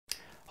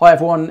Hi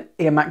everyone,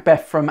 Ian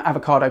Macbeth from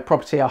Avocado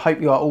Property. I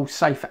hope you are all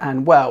safe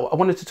and well. I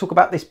wanted to talk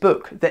about this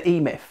book, The E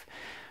Myth.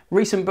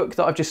 Recent book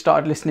that I've just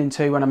started listening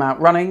to when I'm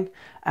out running,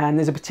 and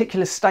there's a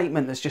particular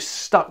statement that's just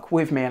stuck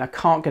with me and I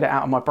can't get it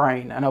out of my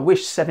brain. And I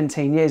wish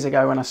 17 years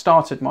ago when I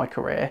started my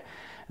career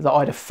that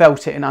I'd have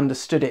felt it and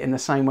understood it in the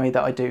same way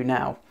that I do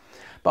now.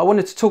 But I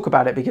wanted to talk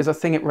about it because I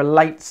think it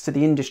relates to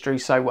the industry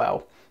so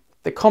well.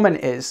 The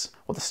comment is,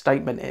 or the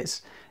statement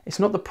is, it's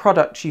not the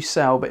product you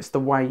sell, but it's the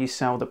way you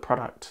sell the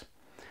product.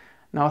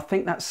 Now, I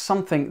think that's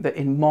something that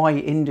in my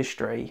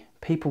industry,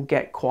 people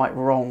get quite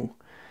wrong.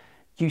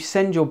 You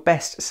send your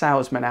best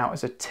salesman out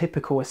as a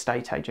typical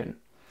estate agent.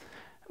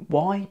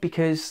 Why?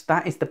 Because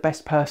that is the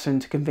best person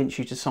to convince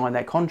you to sign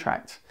their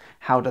contract.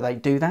 How do they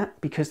do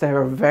that? Because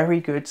they're a very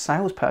good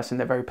salesperson.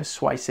 They're very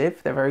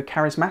persuasive. They're very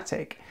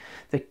charismatic.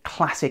 The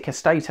classic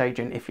estate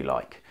agent, if you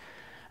like.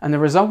 And the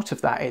result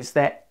of that is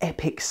their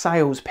epic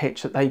sales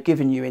pitch that they've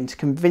given you into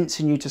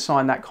convincing you to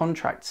sign that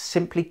contract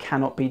simply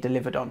cannot be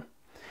delivered on,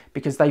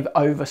 because they've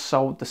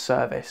oversold the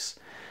service.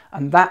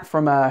 And that,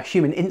 from a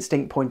human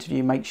instinct point of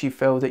view, makes you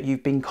feel that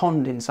you've been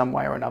conned in some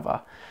way or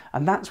another.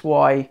 And that's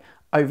why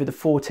over the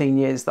 14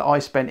 years that I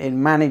spent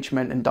in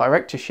management and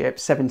directorship,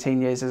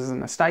 17 years as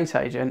an estate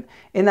agent,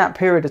 in that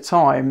period of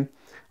time,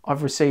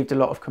 I've received a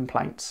lot of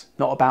complaints.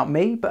 Not about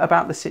me, but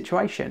about the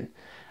situation.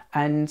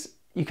 And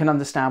you can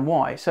understand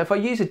why. So if I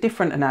use a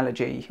different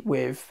analogy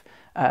with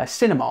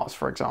cinemas,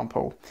 for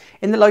example,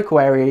 in the local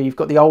area, you've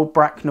got the old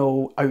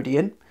Bracknell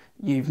Odeon.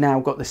 You've now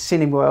got the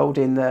Cineworld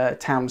in the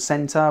town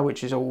centre,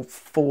 which is all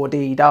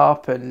 4D'd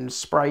up and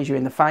sprays you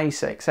in the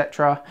face,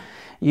 etc.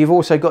 You've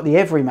also got the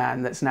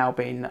Everyman that's now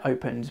been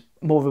opened,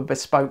 more of a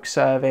bespoke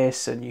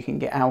service, and you can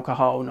get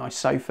alcohol, nice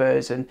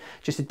sofas, and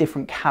just a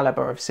different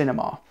calibre of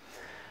cinema.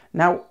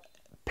 Now,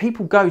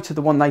 people go to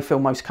the one they feel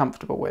most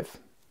comfortable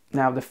with.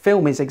 Now, the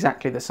film is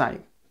exactly the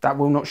same. They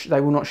will not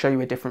show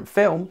you a different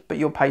film, but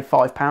you'll pay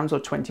 £5 or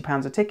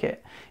 £20 a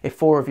ticket. If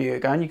 4 of you are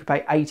going, you could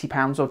pay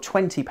 £80 or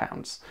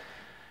 £20.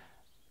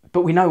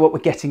 But we know what we're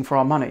getting for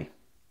our money.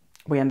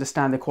 We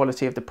understand the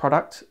quality of the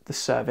product, the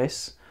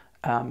service,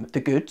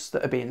 the goods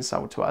that are being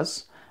sold to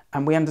us,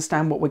 and we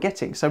understand what we're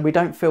getting. So we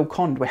don't feel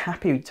conned. We're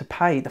happy to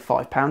pay the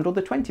 £5 or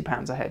the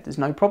 £20 a head. There's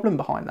no problem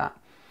behind that.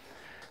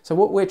 So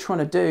what we're trying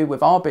to do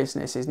with our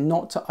business is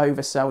not to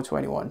oversell to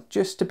anyone,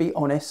 just to be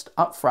honest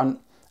up front.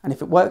 And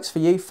if it works for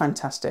you,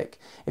 fantastic.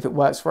 If it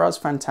works for us,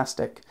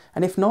 fantastic.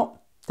 And if not,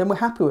 then we're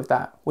happy with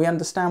that. We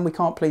understand we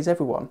can't please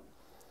everyone.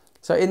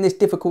 So in this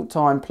difficult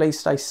time, please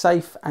stay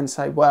safe and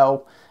stay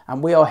well,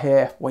 and we are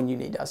here when you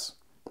need us.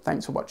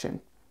 Thanks for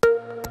watching.